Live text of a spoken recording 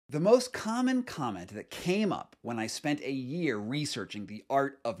The most common comment that came up when I spent a year researching the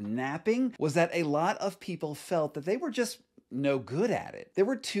art of napping was that a lot of people felt that they were just no good at it. There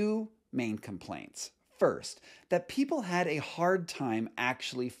were two main complaints. First, that people had a hard time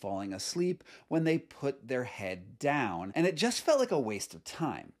actually falling asleep when they put their head down, and it just felt like a waste of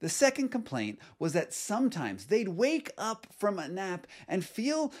time. The second complaint was that sometimes they'd wake up from a nap and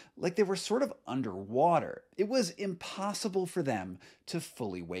feel like they were sort of underwater. It was impossible for them to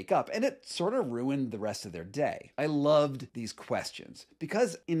fully wake up, and it sort of ruined the rest of their day. I loved these questions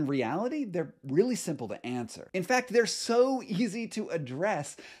because in reality, they're really simple to answer. In fact, they're so easy to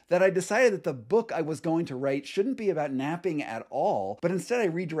address that I decided that the book I was going to write shouldn't be about napping at all, but instead I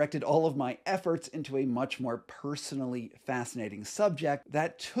redirected all of my efforts into a much more personally fascinating subject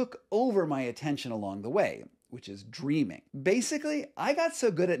that took over my attention along the way, which is dreaming. Basically, I got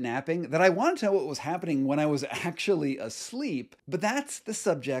so good at napping that I wanted to know what was happening when I was actually asleep, but that's the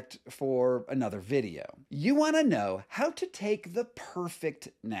subject for another video. You want to know how to take the perfect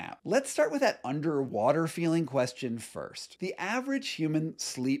nap. Let's start with that underwater feeling question first. The average human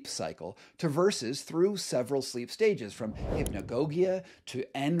sleep cycle traverses through several sleep stages, from hypnagogia to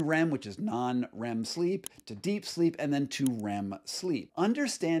NREM, which is non-REM sleep, to deep sleep, and then to REM sleep.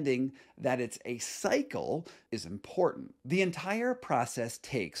 Understanding that it's a cycle is important. The entire process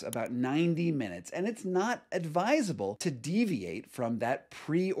takes about 90 minutes, and it's not advisable to deviate from that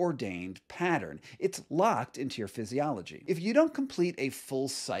preordained pattern. It's locked into your physiology. If you don't complete a full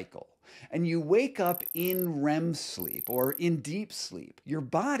cycle, and you wake up in REM sleep or in deep sleep, your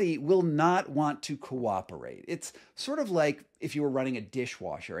body will not want to cooperate. It's sort of like if you were running a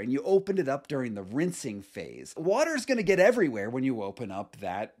dishwasher and you opened it up during the rinsing phase. Water's going to get everywhere when you open up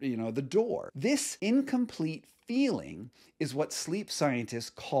the door. This incomplete feeling is what sleep scientists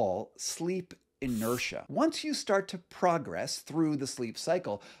call sleep inertia. Once you start to progress through the sleep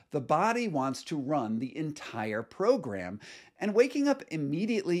cycle, the body wants to run the entire program, and waking up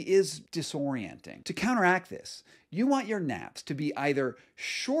immediately is disorienting. To counteract this, you want your naps to be either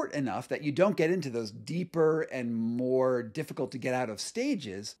short enough that you don't get into those deeper and more difficult to get out of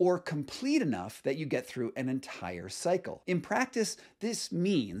stages, or complete enough that you get through an entire cycle. In practice, this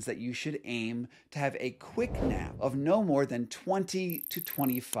means that you should aim to have a quick nap of no more than 20 to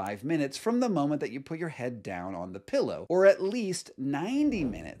 25 minutes from the moment that you put your head down on the pillow, or at least 90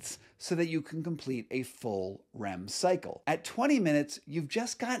 minutes so that you can complete a full REM cycle. At 20 minutes, you've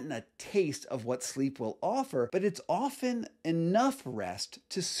just gotten a taste of what sleep will offer, but it's often enough rest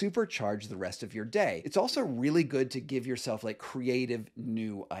to supercharge the rest of your day. It's also really good to give yourself creative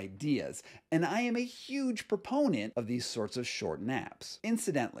new ideas, and I am a huge proponent of these sorts of short naps.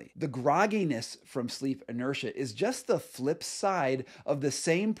 Incidentally, the grogginess from sleep inertia is just the flip side of the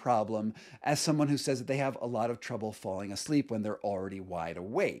same problem as someone who says that they have a lot of trouble falling asleep when they're already wide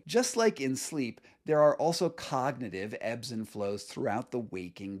awake. Just like in sleep, there are also cognitive ebbs and flows throughout the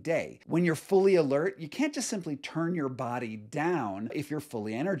waking day. When you're fully alert, you can't just simply turn your body down if you're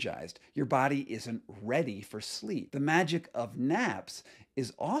fully energized. Your body isn't ready for sleep. The magic of naps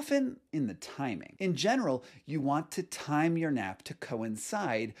is often in the timing. In general, you want to time your nap to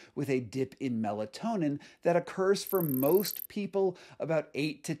coincide with a dip in melatonin that occurs for most people about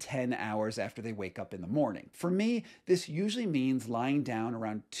 8 to 10 hours after they wake up in the morning. For me, this usually means lying down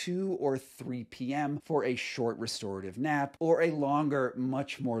around 2 or 3 p.m. for a short restorative nap, or a longer,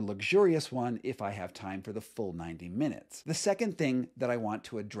 much more luxurious one if I have time for the full 90 minutes. The second thing that I want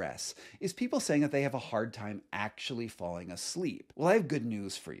to address is people saying that they have a hard time actually falling asleep. Well, I have good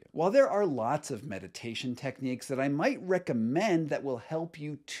news for you. While there are lots of meditation techniques that I might recommend that will help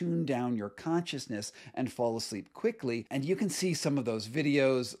you tune down your consciousness and fall asleep quickly, and you can see some of those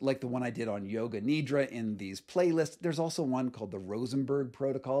videos like the one I did on Yoga Nidra in these playlists. There's also one called the Rosenberg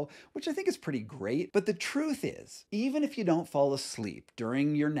Protocol, which I think is pretty great. But the truth is, even if you don't fall asleep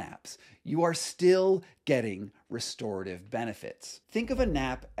during your naps, you are still getting restorative benefits. Think of a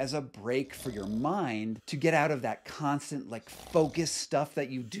nap as a break for your mind to get out of that constant focus stuff that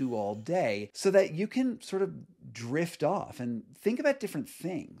you do all day, so that you can sort of drift off and think about different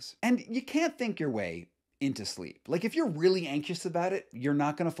things. And you can't think your way into sleep. If you're really anxious about it, you're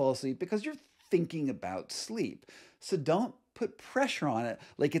not going to fall asleep because you're thinking about sleep. So don't put pressure on it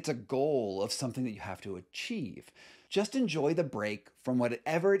like it's a goal of something that you have to achieve. Just enjoy the break from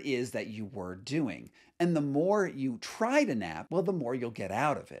whatever it is that you were doing. And the more you try to nap, well, the more you'll get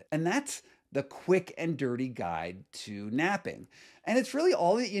out of it. And that's the quick and dirty guide to napping. And it's really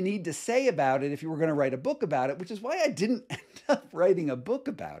all that you need to say about it if you were going to write a book about it, which is why I didn't end up writing a book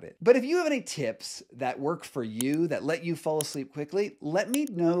about it. But if you have any tips that work for you, that let you fall asleep quickly, let me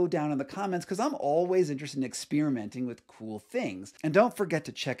know down in the comments, because I'm always interested in experimenting with cool things. And don't forget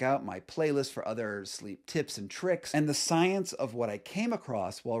to check out my playlist for other sleep tips and tricks and the science of what I came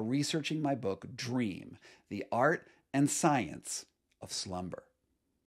across while researching my book, Dream: The Art and Science of Slumber.